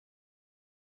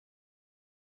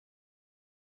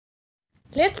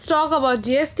Let's talk about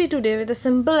GST today with a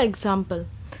simple example.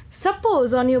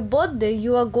 Suppose on your birthday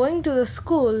you are going to the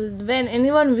school. When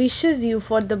anyone wishes you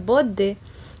for the birthday,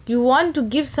 you want to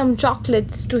give some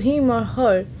chocolates to him or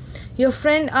her. Your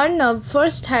friend Arnab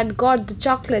first had got the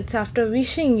chocolates after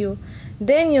wishing you.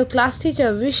 Then your class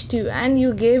teacher wished you and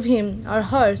you gave him or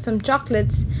her some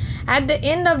chocolates. At the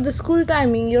end of the school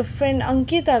timing, your friend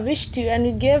Ankita wished you and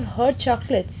you gave her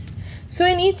chocolates. So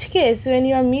in each case, when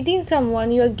you are meeting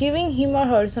someone, you are giving him or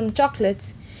her some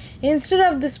chocolates. Instead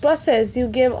of this process, you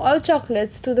gave all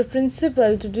chocolates to the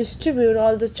principal to distribute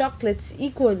all the chocolates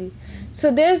equally.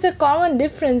 So there is a common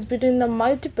difference between the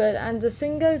multiple and the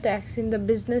single tax in the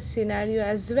business scenario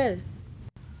as well.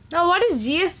 Now what is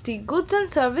GST? Goods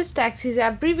and Service Tax is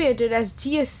abbreviated as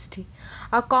GST,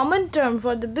 a common term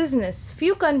for the business.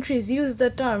 Few countries use the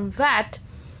term VAT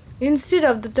instead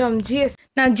of the term GST.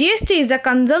 Now GST is a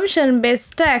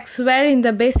consumption-based tax wherein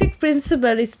the basic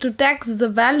principle is to tax the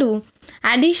value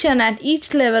addition at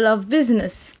each level of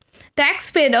business. Tax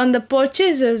paid on the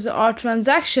purchases or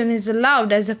transaction is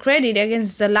allowed as a credit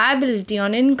against the liability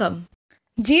on income.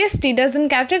 GST doesn't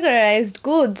categorize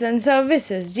goods and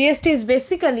services. GST is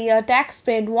basically a tax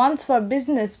paid once for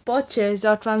business purchase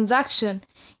or transaction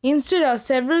instead of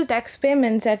several tax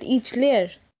payments at each layer.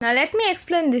 Now let me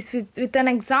explain this with an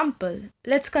example.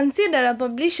 Let's consider a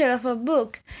publisher of a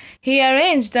book. He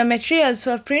arranged the materials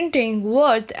for printing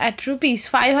worth at rupees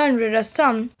 500 a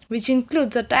sum, which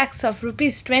includes a tax of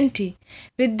rupees 20.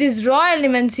 With these raw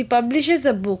elements he publishes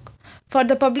a book. For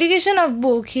the publication of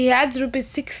book, he adds rupees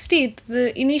 60 to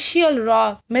the initial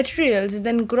raw materials,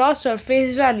 then gross or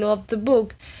face value of the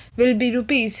book will be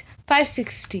rupees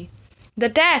 560. The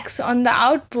tax on the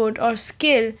output or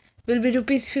scale will be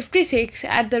rupees 56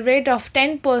 at the rate of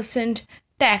 10%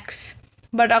 tax.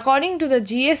 But according to the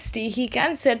GST, he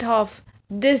can set off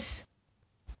this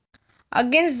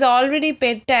against the already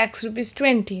paid tax rupees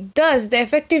 20. Thus, the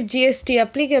effective GST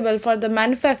applicable for the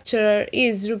manufacturer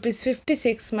is rupees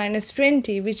 56 minus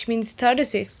 20, which means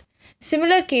 36.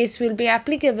 Similar case will be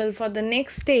applicable for the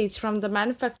next stage from the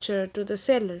manufacturer to the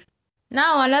seller.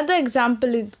 Now another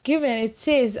example is given. It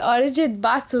says Arijit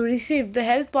Basu received the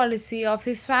health policy of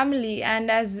his family and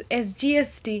as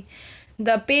GST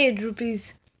the paid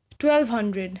rupees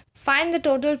 1200. Find the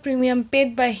total premium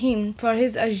paid by him for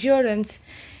his assurance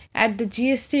at the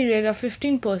GST rate of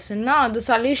 15%. Now the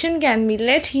solution can be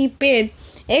let he paid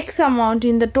X amount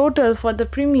in the total for the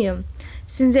premium.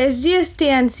 Since SGST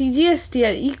and CGST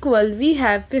are equal, we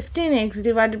have 15x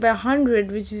divided by 100,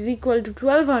 which is equal to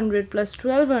 1200 plus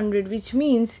 1200, which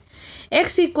means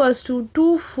x equals to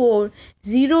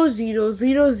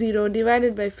 240000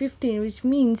 divided by 15, which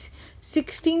means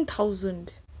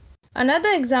 16,000.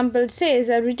 Another example says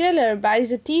a retailer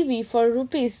buys a TV for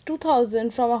rupees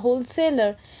 2000 from a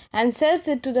wholesaler and sells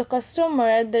it to the customer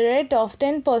at the rate of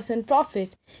 10%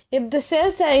 profit. If the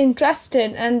sales are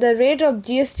entrusted and the rate of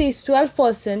GST is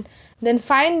 12%, then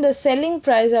find the selling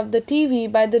price of the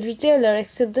TV by the retailer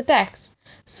except the tax.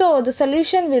 So the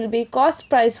solution will be cost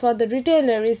price for the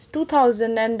retailer is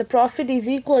 2000 and the profit is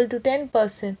equal to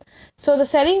 10%. So the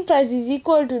selling price is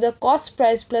equal to the cost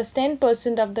price plus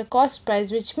 10% of the cost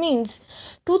price, which means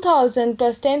 2000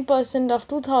 plus 10% of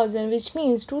 2000, which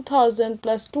means 2000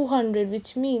 plus 200,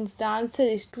 which means the answer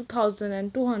is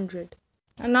 2200.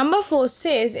 Number 4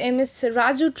 says MS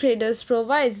Raju Traders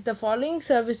provides the following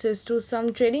services to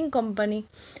some trading company.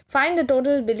 Find the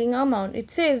total billing amount.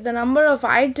 It says the number of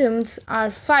items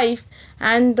are 5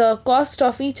 and the cost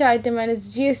of each item and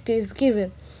its GST is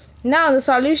given. Now the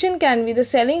solution can be the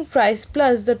selling price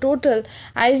plus the total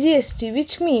IGST,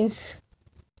 which means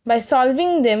by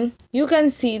solving them, you can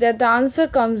see that the answer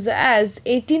comes as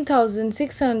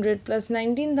 18,600 plus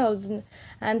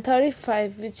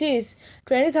 19,035, which is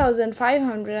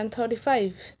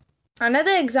 20,535.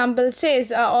 Another example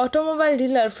says an automobile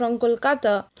dealer from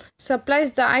Kolkata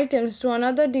supplies the items to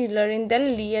another dealer in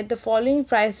Delhi at the following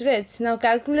price rates. Now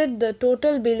calculate the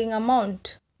total billing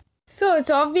amount. So it's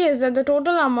obvious that the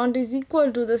total amount is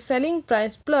equal to the selling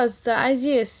price plus the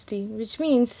IGST, which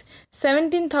means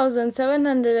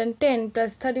 17,710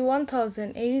 plus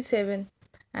 31,087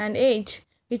 and 8,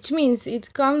 which means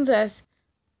it comes as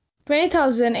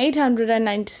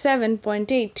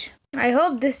 20,897.8. I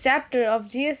hope this chapter of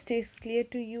GST is clear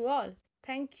to you all.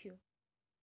 Thank you.